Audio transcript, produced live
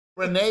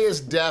Renae is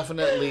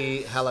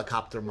definitely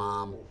helicopter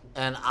mom,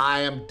 and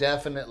I am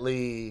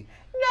definitely...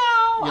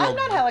 No, I'm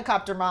not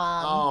helicopter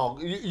mom. Oh,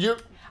 you're...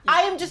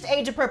 I am just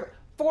age appropriate.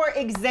 For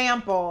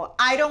example,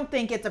 I don't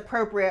think it's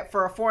appropriate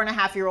for a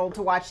 4.5-year-old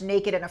to watch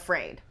Naked and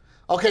Afraid.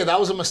 Okay, that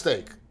was a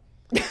mistake.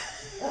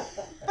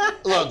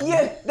 Look,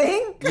 you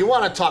think? You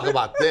want to talk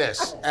about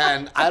this,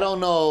 and I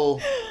don't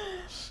know.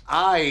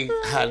 I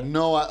had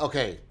no...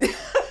 Okay.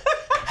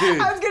 Dude,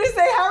 I was going to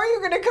say, how are you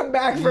going to come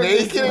back from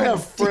this? Naked and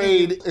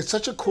Afraid, it's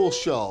such a cool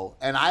show,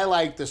 and I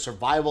like the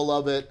survival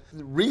of it.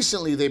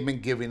 Recently, they've been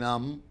giving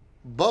them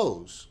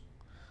bows.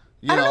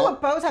 I don't know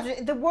what bows have to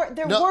do.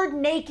 The word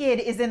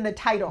naked is in the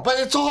title. But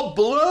it's all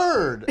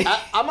blurred.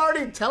 I'm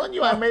already telling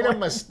you I made a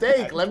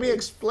mistake. Let me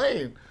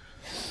explain.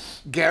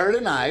 Garrett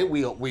and I,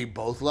 we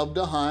both love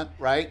to hunt,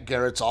 right?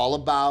 Garrett's all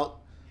about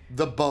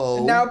the bow.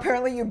 And now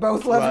apparently you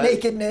both love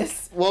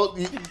nakedness. Well,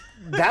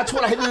 that's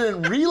what I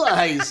didn't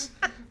realize.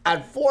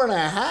 At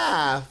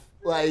 4.5,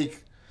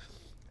 like,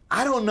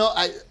 I don't know.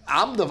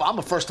 I'm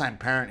a first-time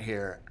parent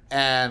here,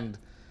 and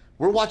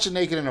we're watching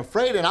Naked and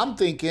Afraid, and I'm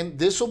thinking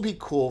this will be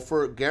cool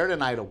for Garrett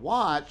and I to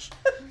watch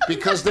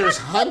because there's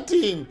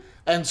hunting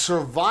and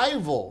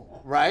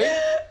survival, right?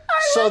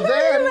 You're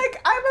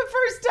like, I'm a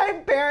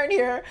first-time parent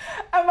here.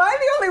 Am I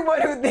the only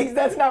one who thinks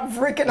that's not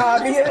freaking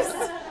obvious?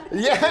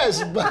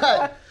 Yes,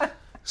 but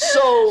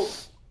so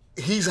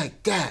he's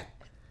like, Dad,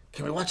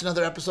 can we watch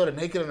another episode of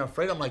Naked and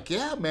Afraid? I'm like,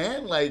 yeah,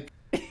 man. Like,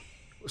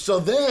 so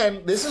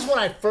then this is when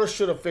I first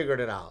should have figured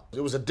it out.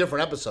 It was a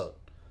different episode.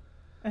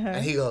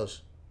 And he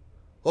goes,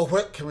 well,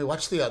 can we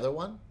watch the other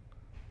one?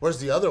 Where's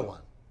the other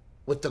one?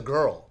 With the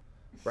girl,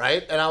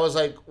 right? And I was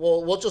like,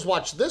 well, we'll just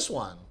watch this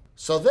one.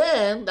 So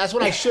then that's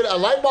when a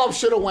light bulb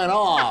should have went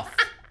off.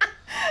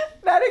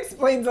 That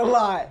explains a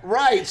lot.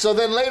 Right. So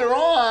then later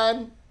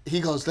on,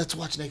 he goes, let's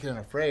watch Naked and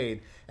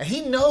Afraid. And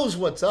he knows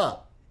what's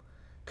up.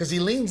 Because he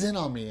leans in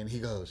on me and he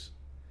goes,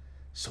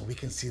 so we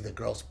can see the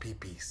girls'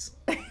 pee-pees.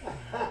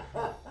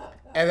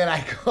 And then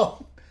I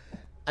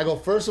go,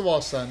 first of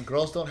all, son,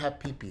 girls don't have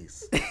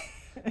pee-pees.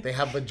 They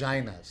have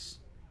vaginas,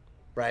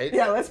 right?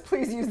 Yeah, let's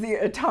please use the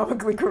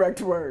atomically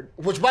correct word.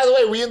 Which, by the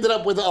way, we ended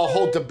up with a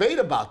whole debate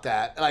about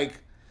that. Like,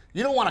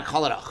 you don't want to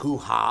call it a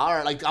hoo-ha.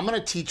 Or like, I'm going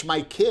to teach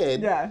my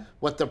kid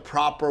what the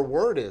proper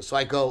word is. So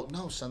I go,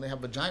 no, son, they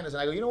have vaginas. And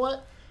I go, you know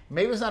what?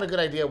 Maybe it's not a good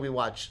idea we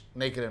watch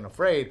Naked and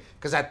Afraid,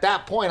 because at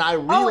that point I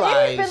realized... Oh,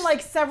 it had been like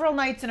several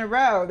nights in a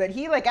row that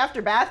he, like, after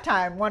bath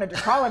time, wanted to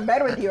crawl in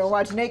bed with you and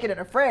watch Naked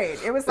and Afraid.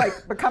 It was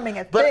like becoming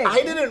a thing. But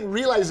I didn't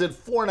realize that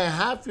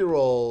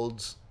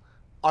 4.5-year-olds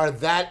are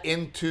that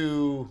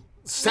into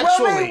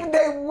sexually. Well,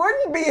 they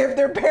wouldn't be if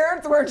their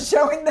parents weren't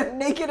showing them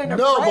Naked and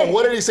Afraid. No, but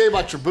what did he say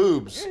about your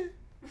boobs?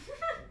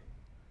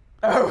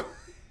 Oh.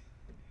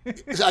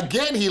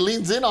 Again, he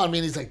leans in on me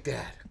and he's like,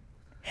 Dad,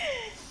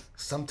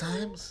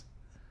 sometimes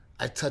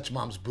I touch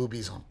mom's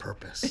boobies on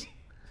purpose,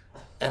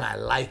 and I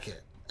like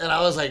it. And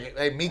I was like,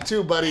 hey, me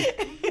too, buddy.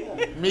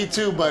 Me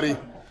too, buddy.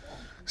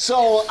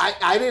 So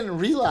I didn't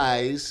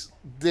realize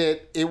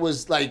that it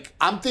was like,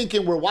 I'm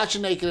thinking we're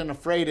watching Naked and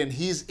Afraid, and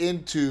he's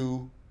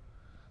into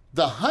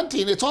the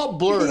hunting. It's all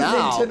blurred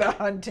out. He's into the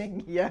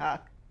hunting, yeah.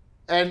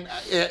 And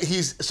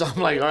so I'm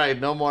like, all right,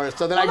 no more.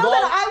 So then I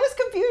was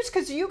confused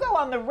because you go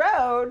on the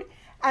road,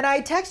 and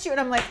I text you, and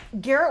I'm like,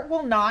 Garrett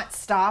will not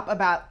stop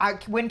about,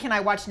 when can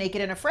I watch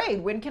Naked and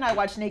Afraid? When can I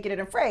watch Naked and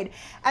Afraid?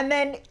 And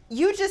then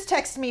you just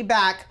text me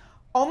back,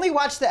 only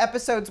watch the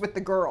episodes with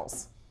the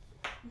girls.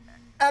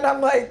 And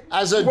I'm like,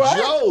 as a what?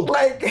 joke.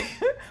 Like,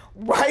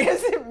 why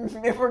is it,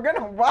 if we're going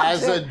to watch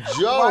as a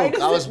joke,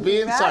 I was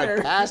being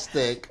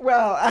sarcastic.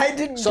 Well, I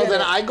didn't So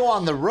then I go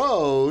on the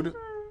road,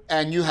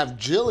 and you have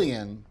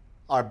Jillian,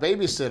 our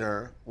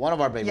babysitter, one of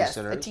our babysitters. Yes,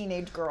 a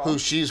teenage girl. Who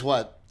she's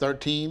what,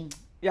 13?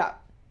 Yeah.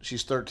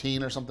 She's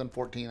 13 or something,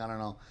 14, I don't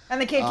know. And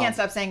the kid can't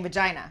stop saying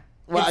vagina.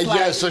 Well,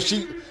 yeah, so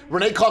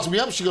Renae calls me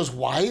up, she goes,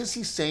 why is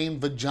he saying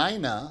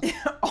vagina?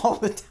 All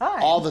the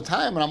time. All the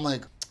time. And I'm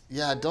like,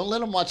 yeah, don't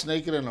let him watch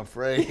Naked and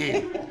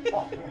Afraid.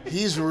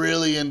 He's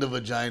really into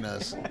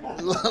vaginas.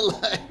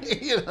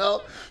 Like, you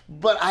know,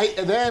 but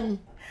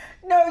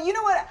No, you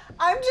know what?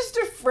 I'm just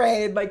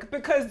afraid, like,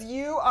 because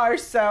you are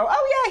so,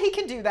 oh yeah, he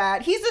can do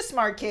that. He's a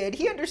smart kid.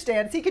 He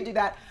understands. He can do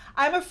that.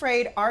 I'm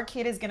afraid our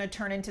kid is going to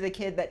turn into the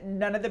kid that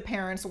none of the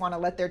parents want to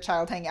let their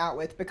child hang out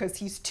with because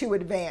he's too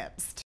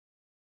advanced.